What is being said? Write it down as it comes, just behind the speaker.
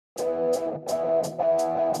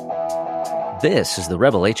This is the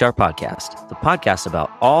Rebel HR Podcast, the podcast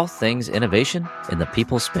about all things innovation in the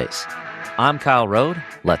people space. I'm Kyle Rode.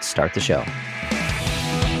 Let's start the show.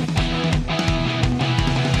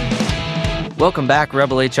 Welcome back,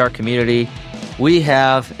 Rebel HR community. We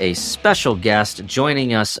have a special guest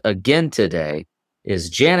joining us again today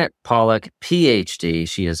is Janet Polach, PhD.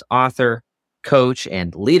 She is author, coach,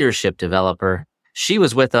 and leadership developer. She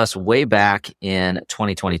was with us way back in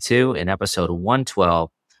 2022 in episode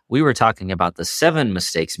 112. We were talking about the 7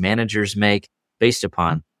 mistakes managers make based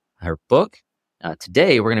upon her book.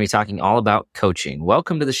 Today, we're going to be talking all about coaching.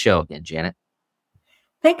 Welcome to the show again, Janet.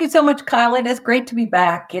 Thank you so much, Kyle. It is great to be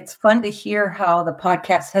back. It's fun to hear how the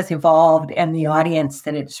podcast has evolved and the audience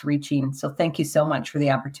that it's reaching. So thank you so much for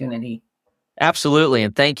the opportunity. Absolutely.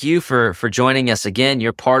 And thank you for joining us again.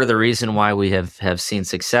 You're part of the reason why we have seen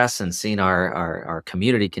success and seen our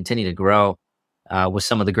community continue to grow with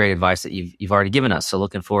some of the great advice that you've already given us. So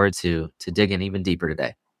looking forward to digging even deeper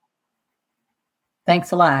today.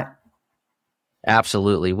 Thanks a lot.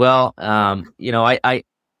 Absolutely. Well, I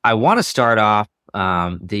want to start off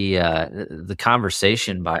the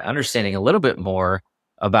conversation by understanding a little bit more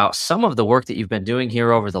about some of the work that you've been doing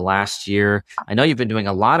here over the last year. I know you've been doing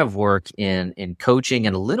a lot of work in coaching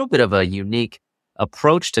and a little bit of a unique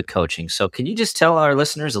approach to coaching. So can you just tell our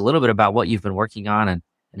listeners a little bit about what you've been working on and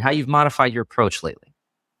how you've modified your approach lately?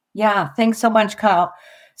 Yeah, thanks so much, Kyle.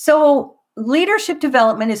 So leadership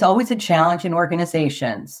development is always a challenge in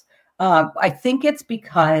organizations. I think it's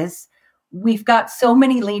because we've got so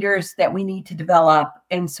many leaders that we need to develop.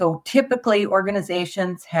 And so typically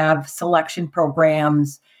organizations have selection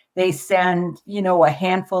programs. They send, a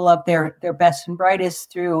handful of their best and brightest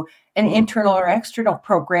through an internal or external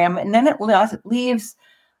program. And then it leaves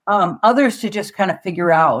others to just kind of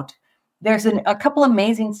figure out. There's a couple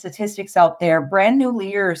amazing statistics out there. Brand new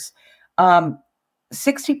leaders,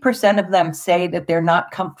 60% of them say that they're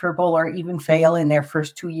not comfortable or even fail in their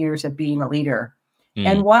first 2 years of being a leader.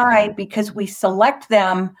 And why? Because we select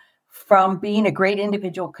them from being a great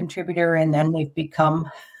individual contributor, and then they've become,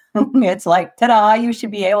 it's like, ta-da, you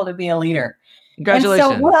should be able to be a leader.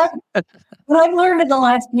 Congratulations. And so what I've learned in the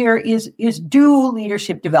last year is do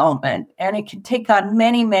leadership development. And it can take on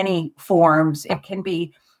many, many forms. It can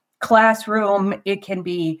be classroom. It can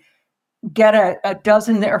be get a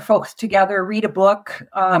dozen or folks together, read a book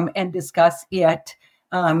and discuss it.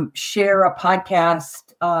 Share a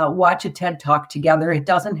podcast, watch a TED Talk together. It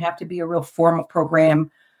doesn't have to be a real formal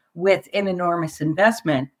program with an enormous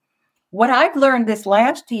investment. What I've learned this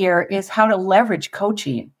last year is how to leverage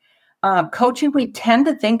coaching. Coaching, we tend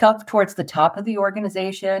to think of towards the top of the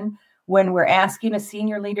organization when we're asking a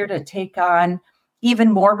senior leader to take on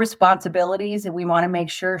even more responsibilities, and we want to make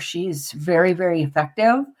sure she's very, very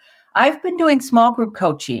effective. I've been doing small group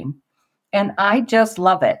coaching, and I just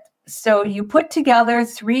love it. So you put together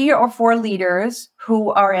 3 or 4 leaders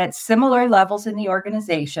who are at similar levels in the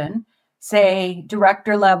organization, say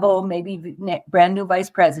director level, maybe brand new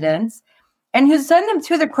vice presidents, and you send them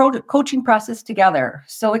through the coaching process together.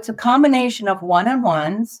 So it's a combination of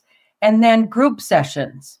one-on-ones and then group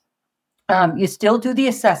sessions. You still do the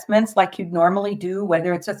assessments like you'd normally do,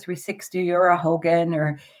 whether it's a 360 or a Hogan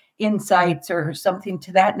or Insights or something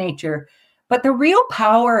to that nature. But the real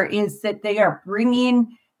power is that they are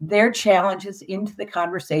bringing their challenges into the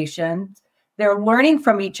conversation. They're learning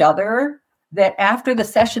from each other that after the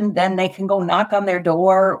session, then they can go knock on their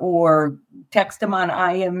door or text them on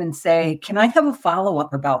IM and say, can I have a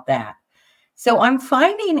follow-up about that? So I'm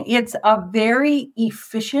finding it's a very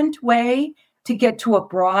efficient way to get to a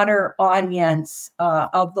broader audience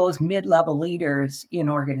of those mid-level leaders in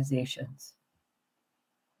organizations.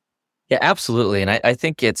 Yeah, absolutely. And I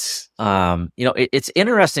think it's, it's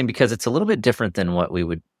interesting because it's a little bit different than what we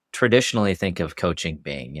would traditionally think of coaching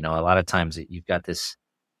being. A lot of times you've got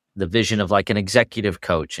the vision of like an executive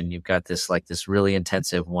coach, and you've got this really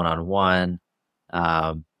intensive one-on-one,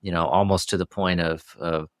 almost to the point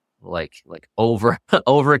of like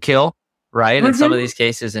overkill, right? Mm-hmm. In some of these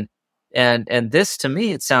cases. And this, to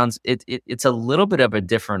me, it sounds, it's a little bit of a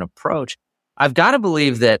different approach. I've got to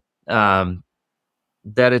believe that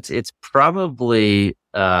it's probably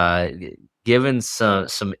given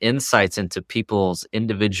some insights into people's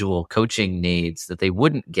individual coaching needs that they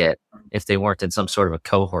wouldn't get if they weren't in some sort of a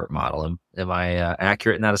cohort model. Am I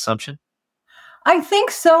accurate in that assumption? I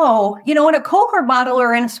think so. In a cohort model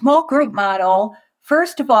or in a small group model,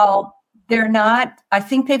 first of all, I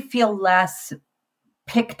think they feel less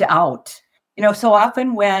picked out. So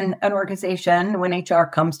often when an organization, when HR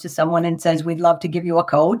comes to someone and says, we'd love to give you a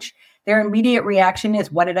coach, their immediate reaction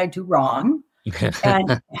is, what did I do wrong?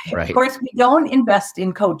 And of Right. course, we don't invest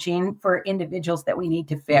in coaching for individuals that we need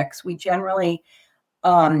to fix. We generally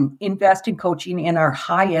invest in coaching in our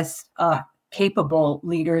highest capable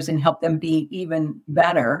leaders and help them be even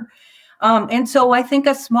better. And so I think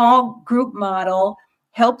a small group model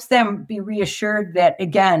helps them be reassured that,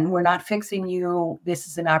 again, we're not fixing you. This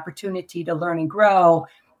is an opportunity to learn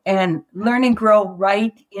and learn and grow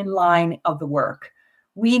right in line of the work.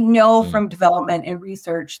 We know Mm, from development and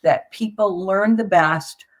research that people learn the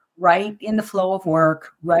best right in the flow of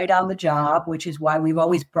work, right on the job, which is why we've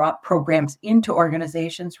always brought programs into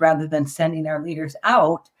organizations rather than sending our leaders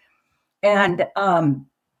out. And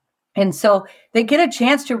and so they get a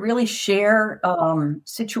chance to really share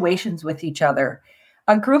situations with each other.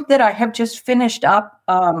 A group that I have just finished up,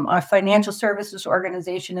 a financial services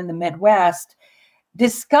organization in the Midwest,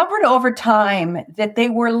 discovered over time that they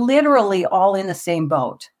were literally all in the same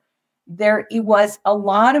boat. There it was a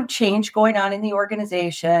lot of change going on in the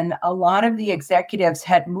organization. A lot of the executives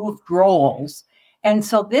had moved roles. And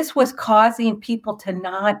so this was causing people to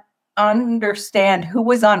not understand who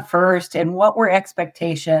was on first and what were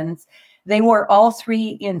expectations. They were all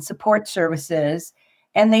three in support services.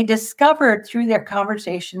 And they discovered through their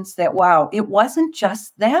conversations that, wow, it wasn't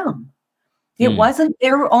just them. It mm, wasn't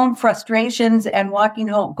their own frustrations and walking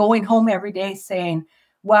home, going home every day saying,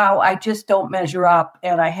 wow, I just don't measure up.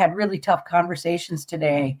 And I had really tough conversations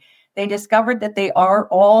today. They discovered that they are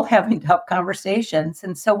all having tough conversations.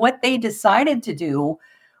 And so what they decided to do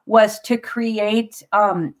was to create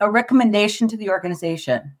a recommendation to the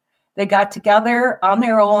organization. They got together on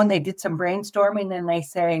their own. They did some brainstorming and they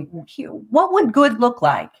say, what would good look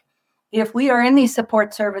like? If we are in these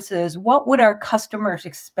support services, what would our customers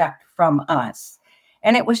expect from us?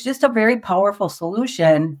 And it was just a very powerful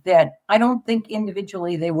solution that I don't think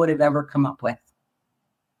individually they would have ever come up with.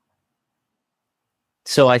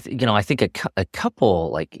 So I think a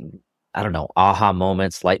couple, like, I don't know, aha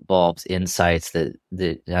moments, light bulbs, insights that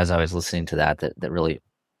as I was listening to that really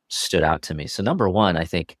stood out to me. So number one, I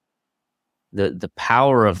think the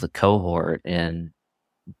power of the cohort, and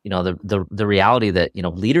the reality that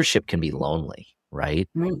leadership can be lonely, right?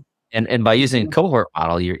 Mm, And by using a mhm, cohort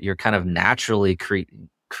model, you're kind of naturally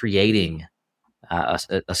creating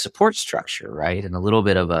a support structure, right? And a little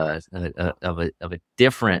bit of a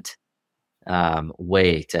different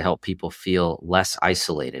way to help people feel less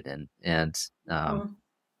isolated. And um, mhm.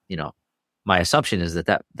 you know, my assumption is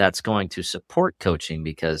that's going to support coaching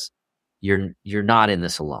because you're not in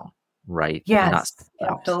this alone, right? You're not Yes, stressed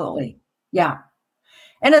out. absolutely. Yeah.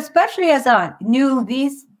 And especially as a new,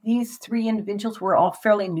 these three individuals were all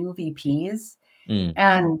fairly new VPs. Mm,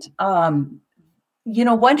 And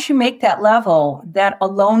once you make that level, that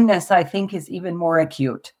aloneness, I think, is even more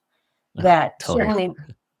acute. That totally. certainly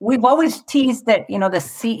we've always teased that, the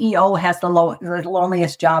CEO has the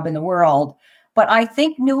loneliest job in the world. But I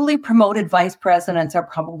think newly promoted vice presidents are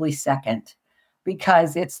probably second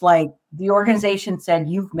because it's like the organization said,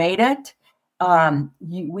 you've made it.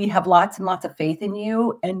 We have lots and lots of faith in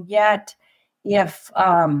you. And yet, if,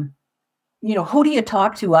 who do you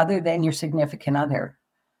talk to other than your significant other?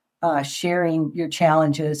 Sharing your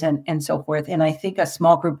challenges and so forth. And I think a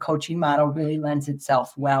small group coaching model really lends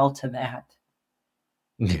itself well to that.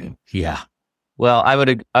 Yeah. Well, I would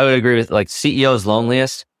agree with, like, CEO's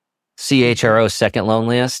loneliest, CHRO's second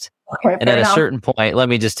loneliest. Okay, And fair at a enough. certain point, let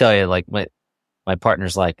me just tell you, like, my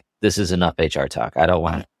partner's like, this is enough HR talk. I don't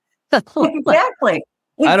want it. Like, Exactly.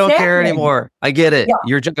 I don't care Exactly. anymore. I get it. Yeah,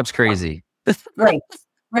 Your job's crazy. right.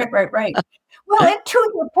 Right, right, right. Well, and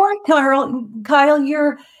to your point, Kyle,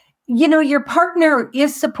 your partner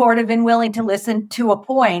is supportive and willing to listen to a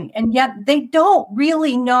point, and yet they don't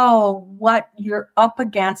really know what you're up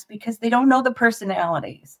against because they don't know the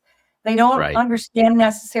personalities. They don't Right. understand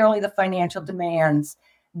necessarily the financial demands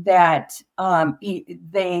that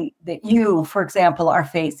that you, for example, are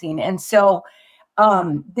facing, and so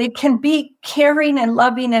they can be caring and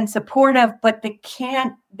loving and supportive, but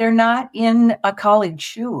they're not in a colleague's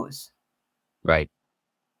shoes. Right.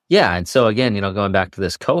 Yeah. And so again, going back to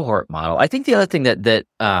this cohort model, I think the other thing that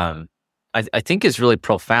I think is really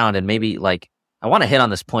profound, and maybe, like, I want to hit on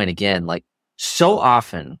this point again, like, so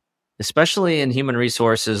often, especially in human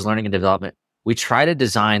resources, learning and development, we try to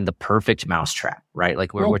design the perfect mousetrap, right?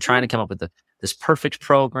 Like, we're trying Mhm. to come up with this perfect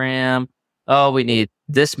program. Oh, we need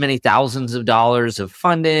this many thousands of dollars of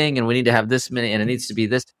funding, and we need to have this many, and it needs to be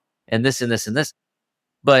this and this and this and this.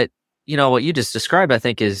 But what you just described, I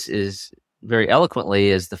think, is very eloquently,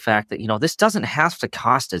 is the fact that this doesn't have to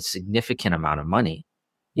cost a significant amount of money.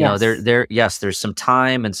 Yes. Yes, there's some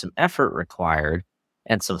time and some effort required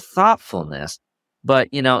and some thoughtfulness, But,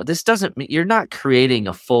 this doesn't mean you're not creating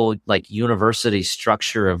a full like university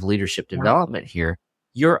structure of leadership Yeah. development here.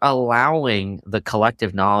 You're allowing the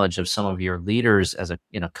collective knowledge of some of your leaders as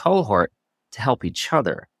in a cohort to help each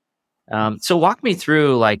other. So walk me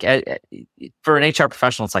through like for an HR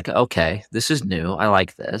professional, it's like, okay, this is new. I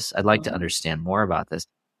like this. I'd like to Mhm. understand more about this.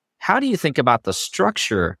 How do you think about the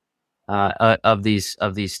structure of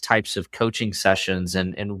these types of coaching sessions,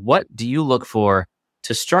 and what do you look for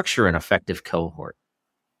to structure an effective cohort?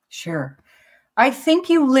 Sure. I think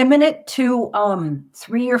you limit it to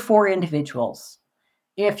 3 or 4 individuals.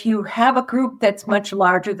 If you have a group that's much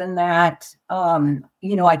larger than that,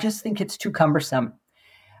 I just think it's too cumbersome.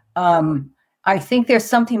 I think there's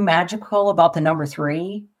something magical about the number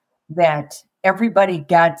 3 that everybody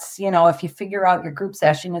gets. If you figure out your group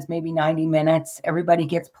session is maybe 90 minutes, everybody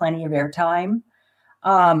gets plenty of airtime.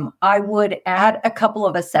 I would add a couple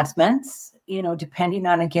of assessments, depending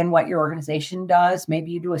on, again, what your organization does.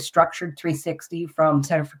 Maybe you do a structured 360 from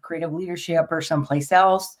Center for Creative Leadership or someplace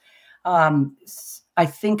else. I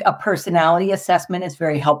think a personality assessment is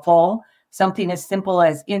very helpful. Something as simple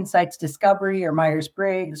as Insights Discovery or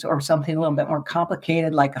Myers-Briggs, or something a little bit more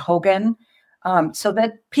complicated like a Hogan, so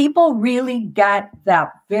that people really get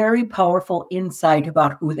that very powerful insight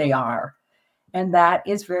about who they are. And that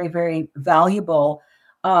is very, very valuable.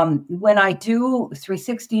 When I do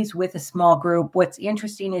 360s with a small group, what's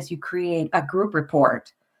interesting is you create a group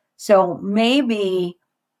report. So maybe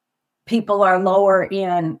people are lower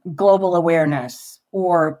in global awareness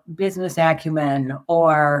or business acumen,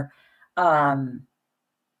 or, think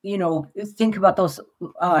about those,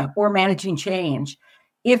 or managing change.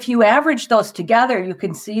 If you average those together, you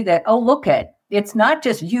can see that, it's not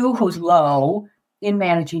just you who's low in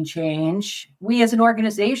managing change. We as an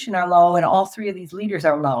organization are low, and all 3 of these leaders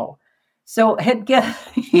are low. So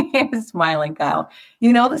I'm smiling, Kyle.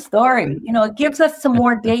 You know the story. It gives us some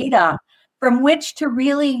more data from which to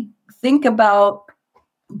really think about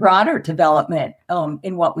broader development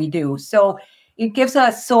in what we do. So it gives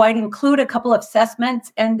us, so I'd include a couple of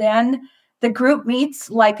assessments, and then the group meets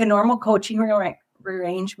like a normal coaching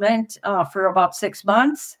arrangement for about 6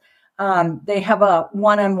 months. They have a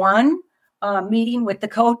one-on-one meeting with the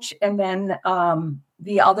coach, and then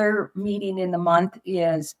the other meeting in the month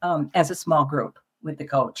is as a small group with the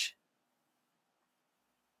coach.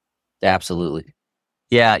 Absolutely.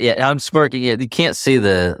 Yeah, yeah. I'm smirking. Yeah, you can't see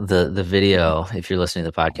the video if you're listening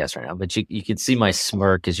to the podcast right now, but you can see my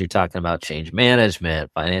smirk as you're talking about change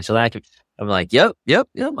management, financial acumen. I'm like, yep, yep,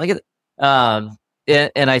 yep. I get it.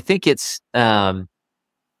 And I think it's funny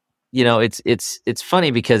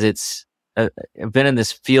because I've been in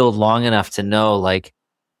this field long enough to know, like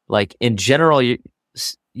in general,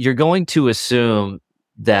 you're going to assume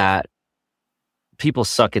that people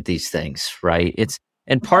suck at these things, right?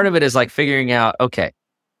 And part of it is like figuring out, okay,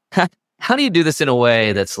 how do you do this in a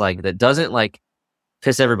way that's like, that doesn't like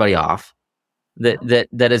piss everybody off, that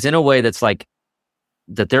is in a way that's like,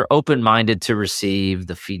 that they're open-minded to receive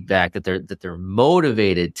the feedback, that they're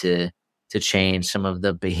motivated to change some of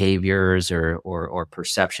the behaviors or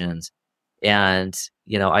perceptions. And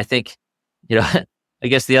I think, I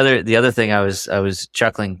guess the other thing I was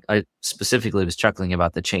chuckling, I specifically was chuckling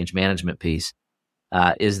about the change management piece,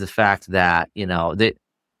 is the fact that that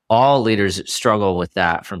all leaders struggle with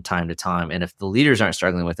that from time to time. And if the leaders aren't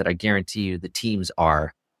struggling with it, I guarantee you the teams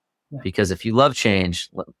are. Yeah. Because if you love change,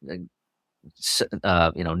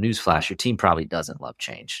 newsflash, your team probably doesn't love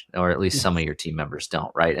change, or at least some of your team members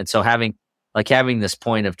don't, right? And so having this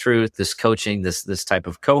point of truth, this coaching, this type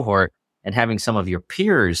of cohort, and having some of your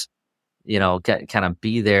peers, kind of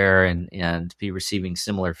be there and be receiving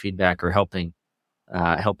similar feedback, or helping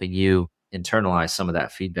you internalize some of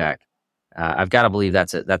that feedback. I've got to believe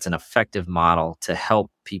that's an effective model to help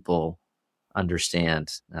people understand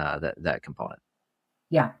that component.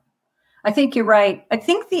 Yeah, I think you're right. I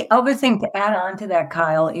think the other thing to add on to that,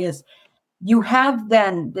 Kyle, is you have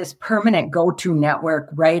then this permanent go-to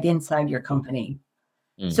network right inside your company.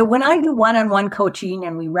 Mm. So when I do one-on-one coaching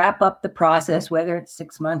and we wrap up the process, whether it's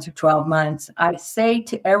 6 months or 12 months, I say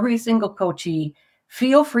to every single coachee,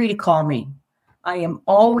 feel free to call me. I am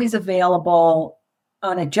always available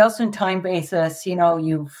on a just-in-time basis.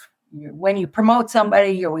 When you promote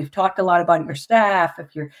somebody, or we've talked a lot about your staff,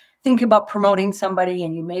 if you're thinking about promoting somebody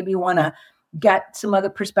and you maybe want to get some other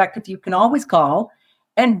perspective, you can always call.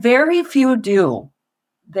 And very few do.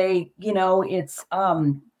 It's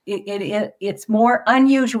more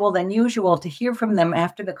unusual than usual to hear from them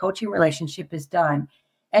after the coaching relationship is done.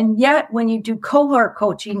 And yet, when you do cohort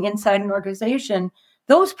coaching inside an organization,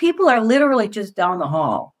 those people are literally just down the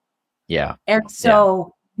hall. Yeah. And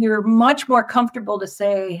so you're much more comfortable to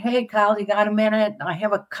say, hey, Kyle, you got a minute? I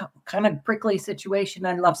have a kind of prickly situation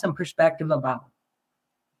I'd love some perspective about.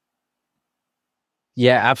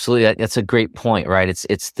 Yeah, absolutely. That's a great point, right?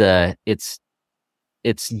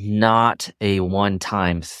 It's not a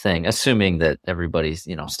one-time thing, assuming that everybody's,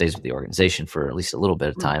 stays with the organization for at least a little bit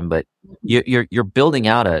of time, but you're building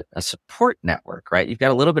out a support network, right? You've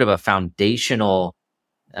got a little bit of a foundational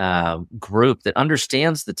group that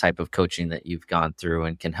understands the type of coaching that you've gone through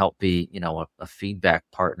and can help be, a feedback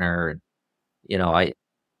partner, and, I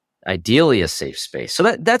ideally a safe space.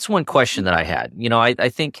 So that's one question that I had.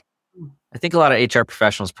 I think a lot of HR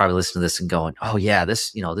professionals probably listen to this and going, "Oh yeah,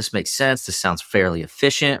 this makes sense. This sounds fairly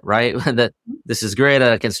efficient, right? That this is great.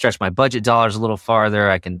 I can stretch my budget dollars a little farther.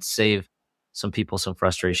 I can save some people some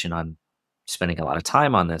frustration on spending a lot of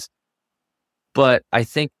time on this." But I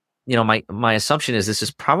think, my assumption is this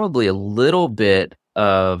is probably a little bit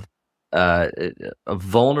of a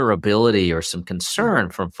vulnerability or some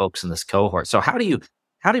concern from folks in this cohort. So how do you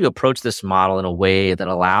approach this model in a way that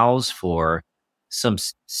allows for some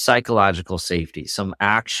psychological safety, some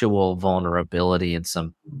actual vulnerability, and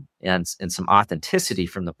some authenticity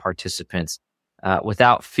from the participants,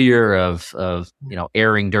 without fear of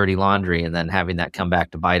airing dirty laundry and then having that come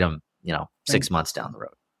back to bite them 6 months down the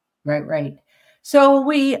road. Right. So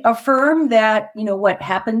we affirm that, what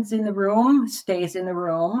happens in the room stays in the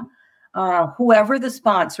room. Whoever the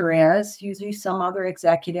sponsor is, usually some other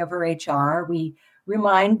executive or HR, we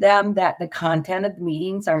remind them that the content of the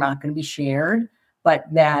meetings are not going to be shared, but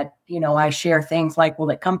that, I share things like, well,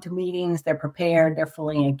 they come to meetings, they're prepared, they're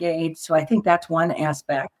fully engaged. So I think that's one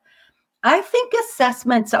aspect. I think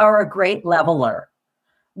assessments are a great leveler,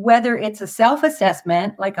 whether it's a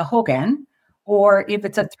self-assessment like a Hogan, or if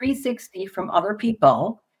it's a 360 from other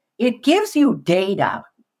people. It gives you data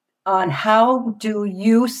on how do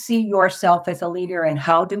you see yourself as a leader and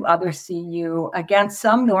how do others see you against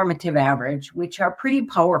some normative average, which are pretty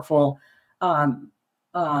powerful,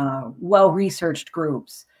 well-researched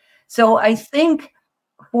groups. So I think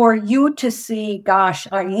for you to see, gosh,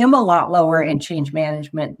 I am a lot lower in change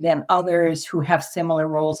management than others who have similar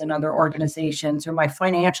roles in other organizations, or my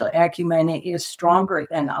financial acumen is stronger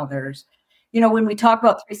than others. When we talk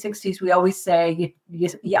about 360s, we always say you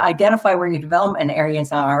identify where your development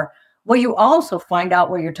areas are. Well, you also find out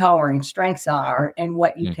where your towering strengths are and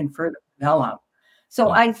what you can further develop. So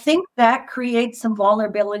I think that creates some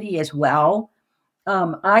vulnerability as well.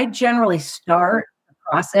 I generally start the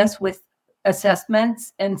process with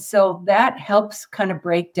assessments. And so that helps kind of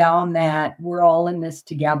break down that we're all in this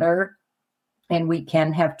together and we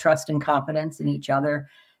can have trust and confidence in each other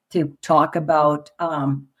to talk about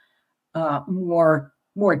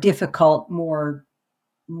more difficult, more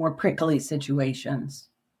prickly situations.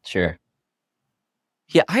 Sure.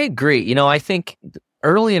 Yeah, I agree. I think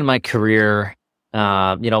early in my career,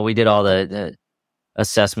 we did all the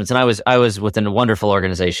assessments, and I was within a wonderful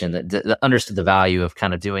organization that understood the value of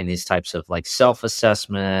kind of doing these types of like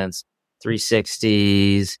self-assessments,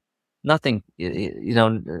 360s, nothing,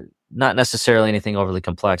 not necessarily anything overly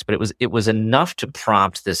complex, but it was enough to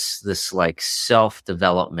prompt this like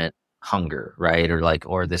self-development hunger, right?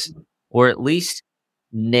 Or at least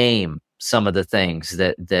name some of the things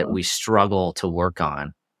that we struggle to work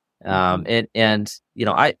on. I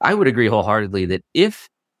would agree wholeheartedly that if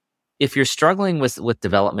you're struggling with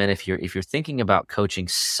development, if you're thinking about coaching,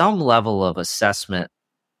 some level of assessment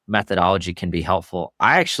methodology can be helpful.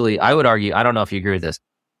 I would argue, I don't know if you agree with this,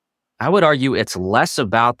 I would argue it's less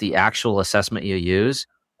about the actual assessment you use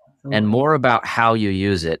and more about how you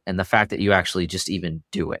use it and the fact that you actually just even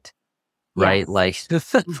do it. Right? Yes.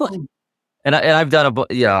 And I've done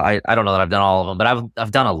I don't know that I've done all of them, but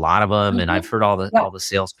I've done a lot of them, and I've heard all the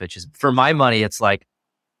sales pitches. For my money, it's like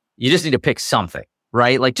you just need to pick something,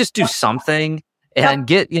 right? Like just do something and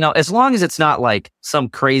get, as long as it's not like some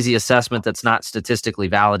crazy assessment that's not statistically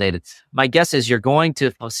validated. My guess is you're going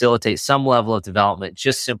to facilitate some level of development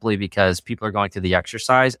just simply because people are going through the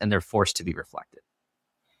exercise and they're forced to be reflected.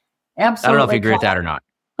 Absolutely. I don't know if you agree with that or not.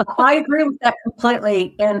 I agree with that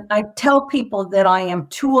completely. And I tell people that I am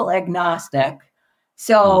tool agnostic.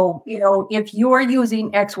 So, if you're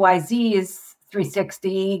using XYZ's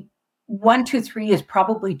 360, 1, 2, 3 is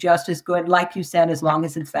probably just as good, like you said, as long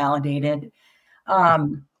as it's validated.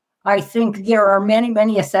 I think there are many,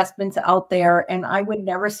 many assessments out there, and I would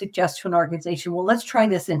never suggest to an organization, well, let's try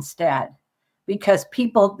this instead. Because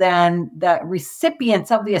people then, the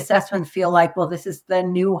recipients of the assessment feel like, well, this is the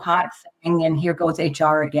new hot thing, and here goes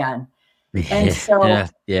HR again. And so,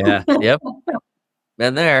 yep,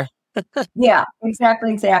 been there. Yeah,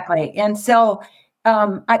 exactly. And so,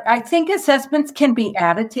 I think assessments can be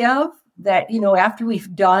additive. that, after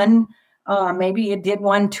we've done, maybe you did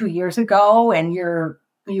one 2 years ago and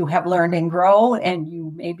you have learned and grow and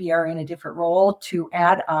you maybe are in a different role, to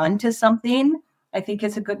add on to something. I think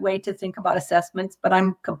it's a good way to think about assessments, but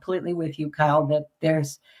I'm completely with you, Kyle, that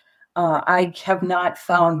I have not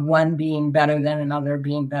found one being better than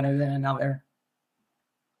another.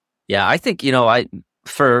 Yeah, I think,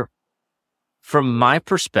 from my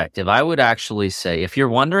perspective, I would actually say, if you're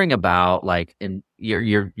wondering about like in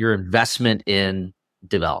your investment in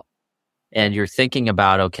development, and you're thinking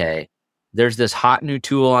about, okay, there's this hot new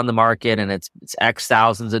tool on the market and it's X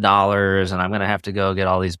thousands of dollars and I'm going to have to go get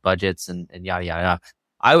all these budgets and yada, yada, yada.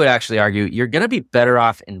 I would actually argue you're going to be better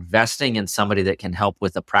off investing in somebody that can help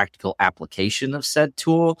with a practical application of said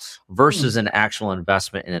tool versus an actual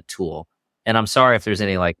investment in a tool. And I'm sorry if there's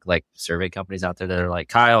any like survey companies out there that are like,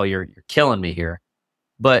 Kyle, you're killing me here.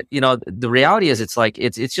 But the reality is it's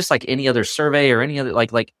just like any other survey or any other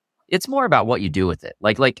like it's more about what you do with it.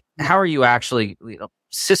 Like how are you actually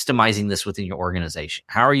systemizing this within your organization?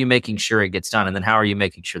 How are you making sure it gets done? And then how are you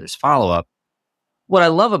making sure there's follow-up? What I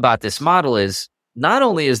love about this model is not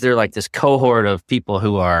only is there like this cohort of people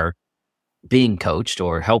who are being coached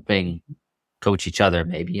or helping coach each other,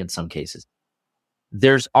 maybe in some cases,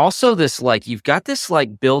 there's also this you've got this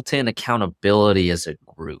built-in accountability as a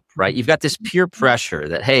group, right? You've got this peer pressure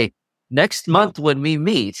that, hey, next month when we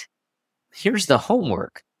meet, here's the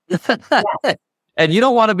homework. And you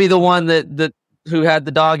don't want to be the one that who had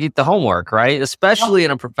the dog eat the homework, right? Especially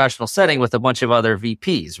in a professional setting with a bunch of other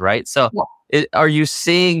VPs, right? So are you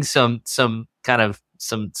seeing some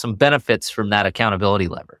benefits from that accountability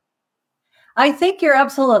lever? I think you're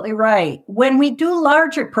absolutely right. When we do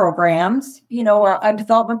larger programs, a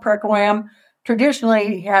development program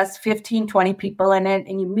traditionally has 15, 20 people in it,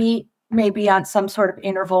 and you meet maybe on some sort of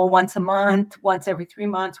interval once a month, once every 3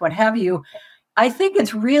 months, what have you. I think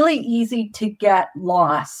it's really easy to get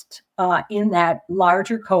lost in that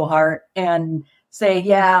larger cohort and say,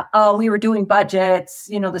 we were doing budgets,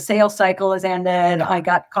 the sales cycle has ended. I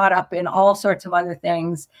got caught up in all sorts of other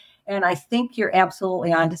things. And I think you're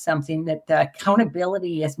absolutely onto something, that the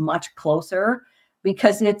accountability is much closer,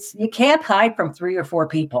 because you can't hide from 3 or 4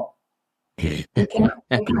 people. You can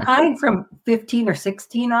hide from 15 or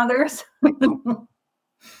 16 others.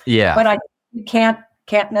 Yeah. But you can't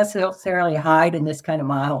necessarily hide in this kind of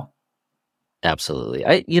model. Absolutely.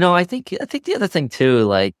 I think the other thing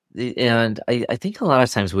too, and I think a lot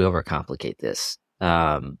of times we overcomplicate this.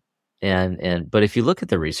 But if you look at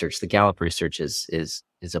the research, the Gallup research is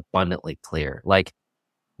abundantly clear. Like,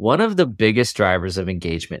 one of the biggest drivers of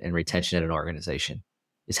engagement and retention in an organization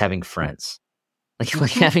is having friends.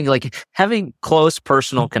 Having close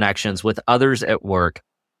personal connections with others at work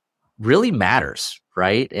really matters,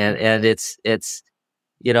 right? And this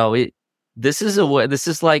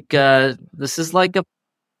is like a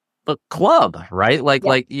club, right?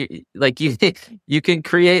 You can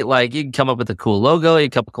create, you can come up with a cool logo, a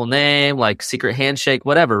cool name, like secret handshake,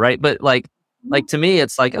 whatever, right? But to me,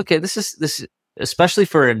 it's like, okay, this is especially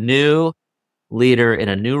for a new leader in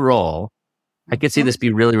a new role, I could see this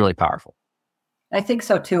be really, really powerful. I think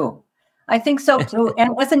so too.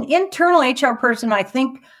 And as an internal HR person, I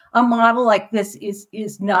think a model like this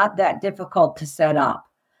is not that difficult to set up.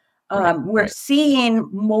 We're seeing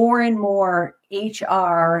more and more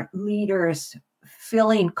HR leaders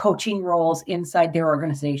filling coaching roles inside their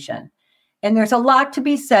organization. And there's a lot to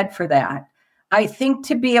be said for that. I think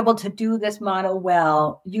to be able to do this model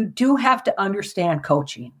well, you do have to understand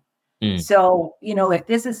coaching. So, if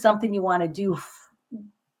this is something you want to do,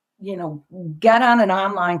 get on an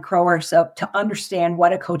online course to understand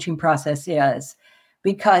what a coaching process is,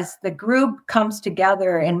 because the group comes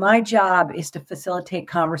together and my job is to facilitate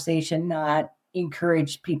conversation, not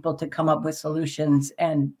encourage people to come up with solutions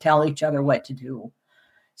and tell each other what to do.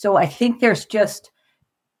 So I think that's just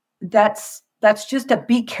a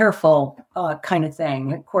be careful kind of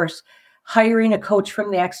thing. Of course, hiring a coach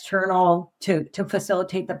from the external to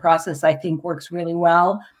facilitate the process, I think works really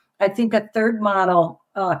well. I think a third model,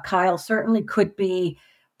 Kyle, certainly could be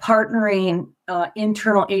partnering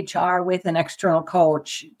internal HR with an external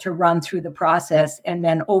coach to run through the process. And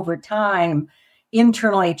then over time,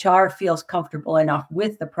 internal HR feels comfortable enough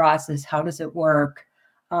with the process. How does it work?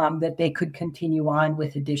 That they could continue on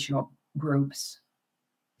with additional groups.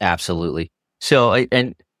 Absolutely. So, I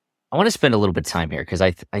want to spend a little bit of time here, because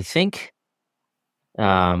I think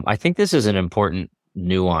this is an important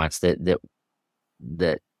nuance that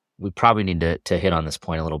we probably need to hit on this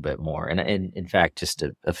point a little bit more. And in fact, just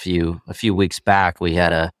a few weeks back, we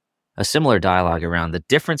had a similar dialogue around the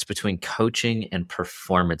difference between coaching and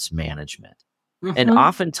performance management. Mm-hmm. And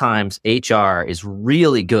oftentimes HR is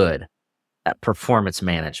really good at performance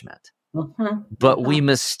management. But we Mhm.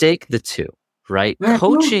 mistake the two, right? Mhm.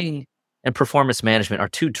 Coaching and performance management are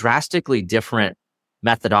two drastically different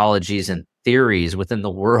methodologies and theories within the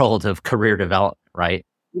world of career development, right?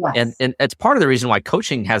 And Yes. and it's part of the reason why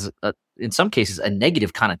coaching has, in some cases, a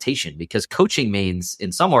negative connotation, because coaching means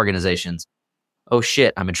in some organizations, oh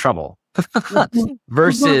shit, I'm in trouble, Mhm. Mhm.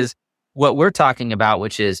 versus what we're talking about,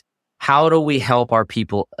 which is how do we help our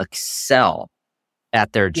people excel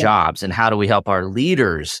at their Yeah. jobs, and how do we help our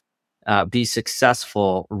leaders be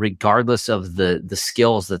successful regardless of the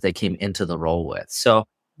skills that they came into the role with. So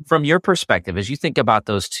from your perspective, as you think about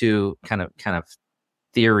those two kind of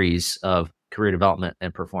theories of career development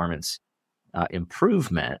and performance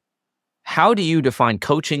improvement, how do you define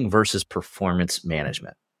coaching versus performance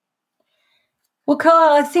management? Well,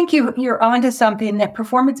 Carl, I think you're onto something. That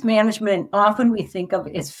performance management often we think of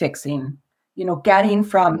as fixing, getting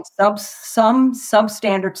from some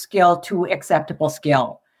substandard skill to acceptable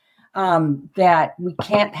skill. That we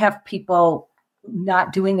can't have people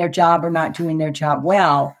not doing their job or not doing their job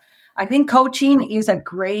well. I think coaching is a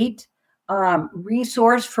great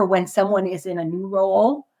resource for when someone is in a new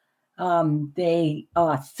role. They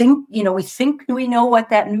think, we think we know what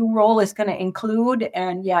that new role is going to include,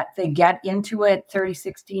 and yet they get into it 30,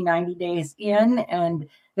 60, 90 days in, and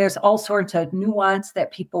there's all sorts of nuance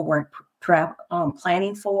that people weren't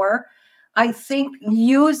planning for. I think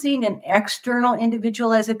using an external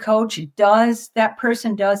individual as a coach that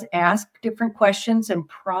person does ask different questions and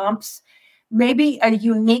prompts maybe a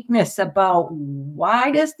uniqueness about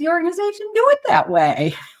why does the organization do it that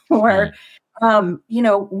way? Mm, Or,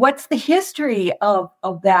 what's the history of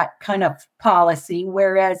that kind of policy?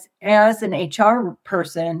 Whereas as an HR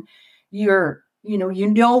person, you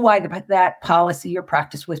know why that policy or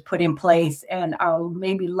practice was put in place, and are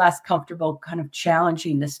maybe less comfortable kind of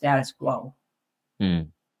challenging the status quo. mm,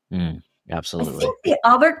 mm, I absolutely. think the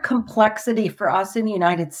other complexity for us in the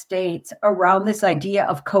United States around this idea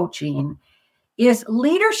of coaching is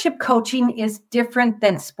leadership coaching is different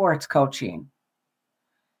than sports coaching.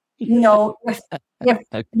 If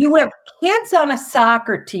you have kids on a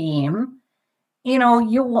soccer team,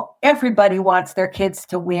 everybody wants their kids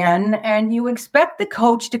to win, and you expect the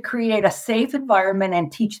coach to create a safe environment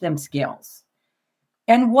and teach them skills.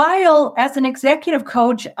 And while as an executive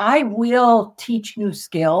coach, I will teach new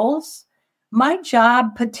skills, my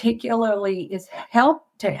job particularly is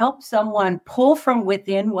to help someone pull from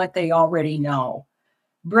within what they already know,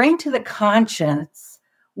 bring to the conscience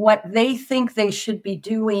what they think they should be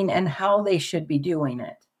doing and how they should be doing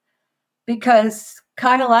it. Because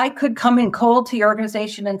Kyle, I could come in cold to your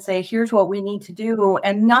organization and say, here's what we need to do.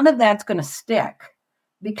 And none of that's going to stick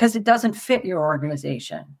because it doesn't fit your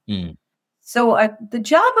organization. Mm, So the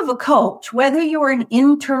job of a coach, whether you're an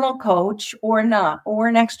internal coach or not, or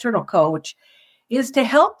an external coach, is to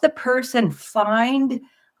help the person find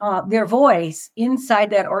their voice inside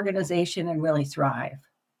that organization and really thrive.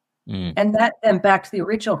 mm. And that, then back to the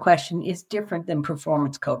original question, is different than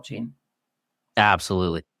performance coaching.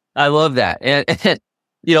 Absolutely. I love that. And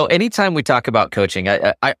anytime we talk about coaching,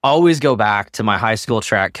 I always go back to my high school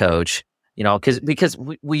track coach, because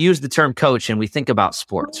we use the term coach and we think about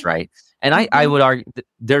sports, right? And I Mhm. would argue that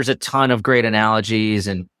there's a ton of great analogies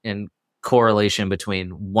and correlation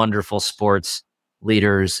between wonderful sports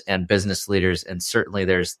leaders and business leaders. And certainly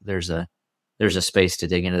there's a space to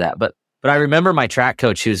dig into that. But I remember my track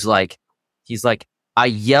coach he's like, I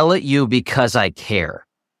yell at you because I care.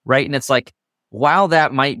 Right. And it's like, while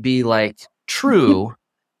that might be like true,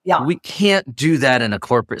 Yeah, we can't do that in a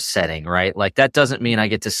corporate setting, right? Like that doesn't mean I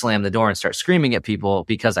get to slam the door and start screaming at people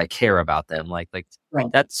because I care about them. Like right.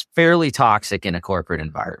 that's fairly toxic in a corporate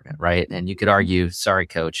environment, right? And you could argue, sorry,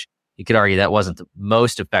 coach, you could argue that wasn't the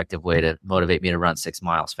most effective way to motivate me to run 6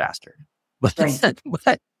 miles faster. But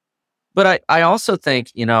Right. but I also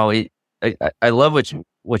think, I love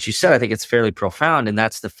what you said. I think it's fairly profound, and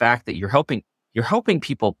that's the fact that you're helping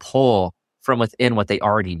people pull from within what they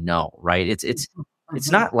already know, right? It's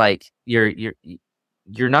Mhm. not like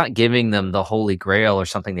you're not giving them the holy grail or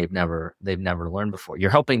something they've never learned before. You're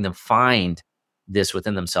helping them find this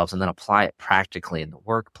within themselves and then apply it practically in the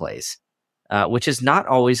workplace, which is not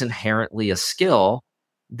always inherently a skill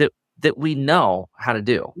that that we know how to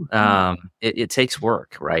do. Mhm. It takes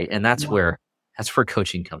work, right? And that's where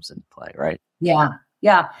coaching comes into play, right? Yeah,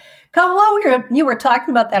 yeah. Kyle, while you were talking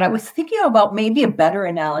about that, I was thinking about maybe a better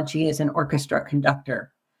analogy as an orchestra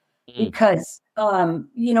conductor, Mm, because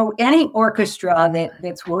any orchestra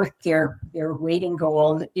that's worth their weight in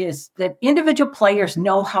gold is that individual players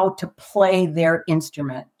know how to play their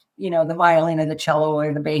instrument, the violin or the cello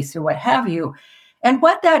or the bass or what have you. And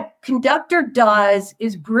what that conductor does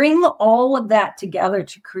is bring all of that together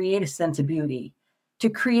to create a sense of beauty, to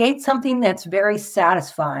create something that's very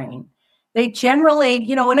satisfying. They generally,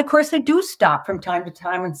 and of course they do stop from time to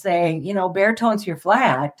time and say, baritone's your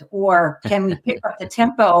flat, or can we pick up the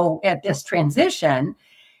tempo at this transition?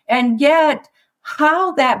 And yet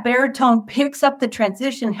how that baritone picks up the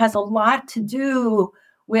transition has a lot to do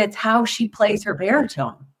with how she plays her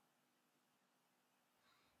baritone.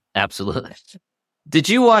 Absolutely. Did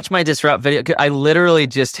you watch my Disrupt video? I literally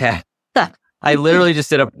just did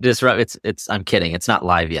a Disrupt. I'm kidding. It's not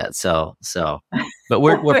live yet. But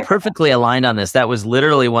we're perfectly aligned on this. That was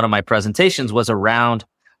literally one of my presentations, was around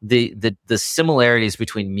the similarities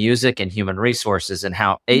between music and human resources, and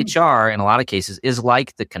how HR in a lot of cases is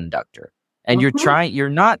like the conductor. And you're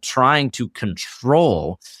not trying to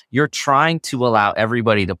control, you're trying to allow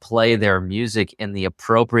everybody to play their music in the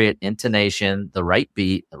appropriate intonation, the right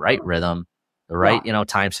beat, the right rhythm, the right,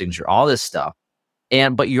 time signature, all this stuff.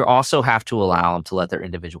 But you also have to allow them to let their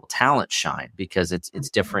individual talent shine, because it's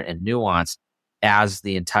different and nuanced as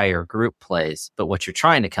the entire group plays. But what you're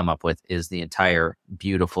trying to come up with is the entire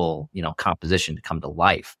beautiful, composition to come to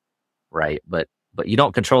life. Right. But you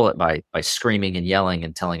don't control it by screaming and yelling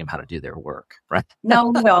and telling them how to do their work. Right.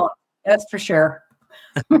 No, that's for sure.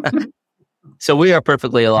 So we are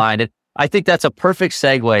perfectly aligned. And I think that's a perfect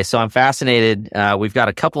segue. So I'm fascinated. We've got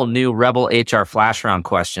a couple new Rebel HR Flash Round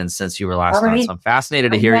questions since you were last on. So I'm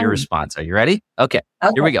fascinated to hear your response. Are you ready? Okay.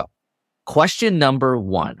 Here we go. Question number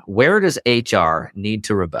 1. Where does HR need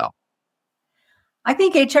to rebel? I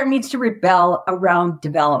think HR needs to rebel around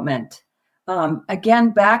development.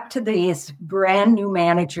 Again, back to these brand new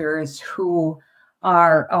managers who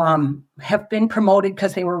have been promoted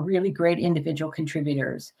because they were really great individual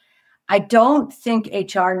contributors. I don't think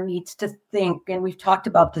HR needs to think, and we've talked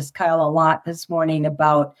about this, Kyle, a lot this morning,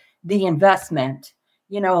 about the investment.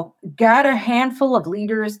 Got a handful of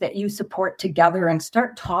leaders that you support together and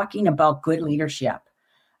start talking about good leadership.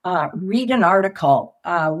 Read an article,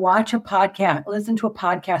 watch a podcast, listen to a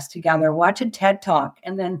podcast together, watch a TED Talk,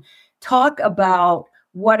 and then talk about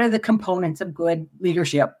what are the components of good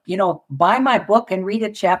leadership. Buy my book and read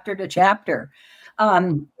it chapter to chapter.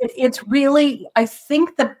 It's really, I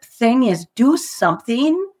think the thing is, do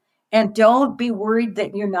something and don't be worried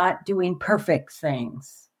that you're not doing perfect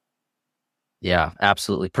things. Yeah,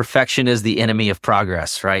 absolutely. Perfection is the enemy of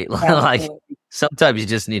progress, right? Like sometimes you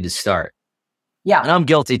just need to start. Yeah. And I'm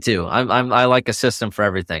guilty too. I like a system for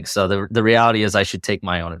everything. So the reality is I should take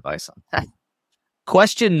my own advice on that.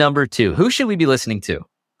 Question number 2, who should we be listening to?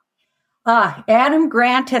 Adam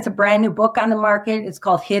Grant has a brand new book on the market. It's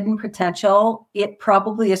called Hidden Potential. It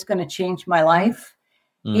probably is going to change my life.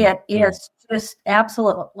 It is just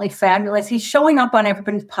absolutely fabulous. He's showing up on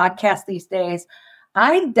everybody's podcast these days.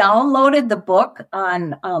 I downloaded the book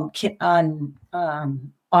on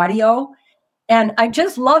audio, and I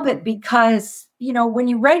just love it because, when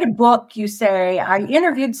you write a book, you say, I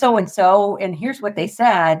interviewed so-and-so, and here's what they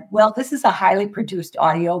said. Well, this is a highly produced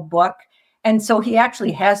audio book. And so he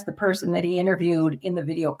actually has the person that he interviewed in the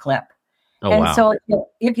video clip. Oh, and wow. So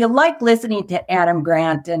if you like listening to Adam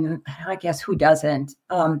Grant, and I guess who doesn't,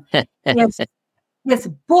 his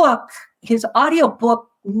book, his audio book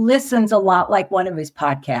listens a lot like one of his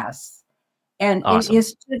podcasts. And awesome.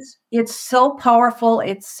 It's so powerful.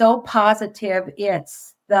 It's so positive.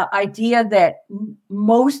 It's the idea that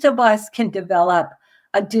most of us can develop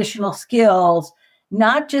additional skills,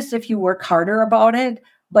 not just if you work harder about it,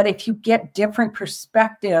 but if you get different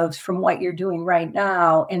perspectives from what you're doing right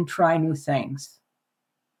now and try new things.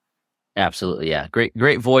 Absolutely. Yeah.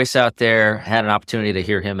 Great voice out there. Had an opportunity to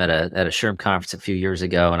hear him at a SHRM conference a few years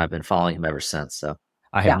ago, and I've been following him ever since. So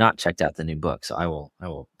I have not checked out the new book, so I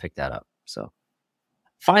will pick that up. So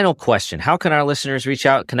final question. How can our listeners reach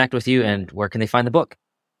out, connect with you, and where can they find the book?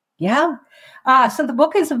 Yeah. So the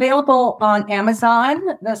book is available on Amazon,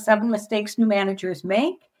 The 7 Mistakes New Managers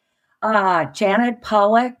Make. Janet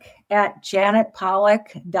Polach at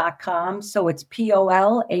janetpolach.com. So it's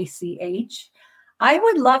Polach. I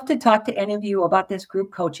would love to talk to any of you about this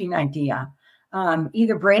group coaching idea.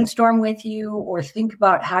 Either brainstorm with you or think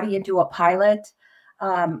about how do you do a pilot.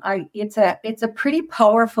 It's a pretty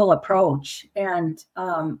powerful approach, and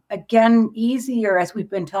again, easier, as we've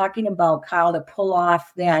been talking about, Kyle, to pull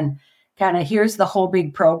off than kind of here's the whole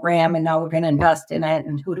big program and now we're going to invest in it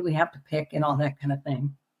and who do we have to pick and all that kind of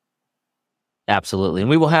thing. Absolutely. And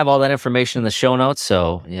we will have all that information in the show notes.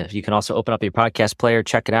 So if you can also open up your podcast player,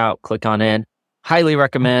 check it out, click on in. Highly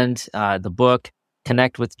recommend the book.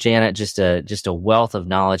 Connect with Janet, just a wealth of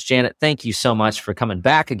knowledge. Janet, thank you so much for coming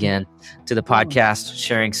back again to the podcast,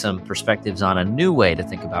 sharing some perspectives on a new way to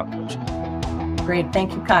think about coaching. Great.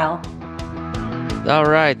 Thank you, Kyle. All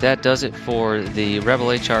right, that does it for the Rebel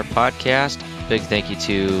HR podcast. Big thank you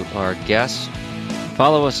to our guests.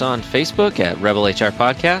 Follow us on Facebook at Rebel HR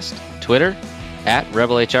Podcast, Twitter at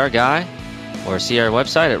Rebel HR Guy, or see our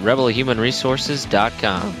website at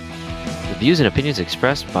rebelhumanresources.com. The views and opinions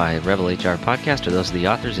expressed by Rebel HR Podcast are those of the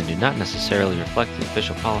authors and do not necessarily reflect the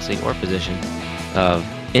official policy or position of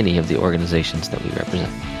any of the organizations that we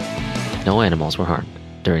represent. No animals were harmed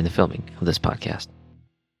during the filming of this podcast.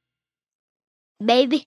 Baby.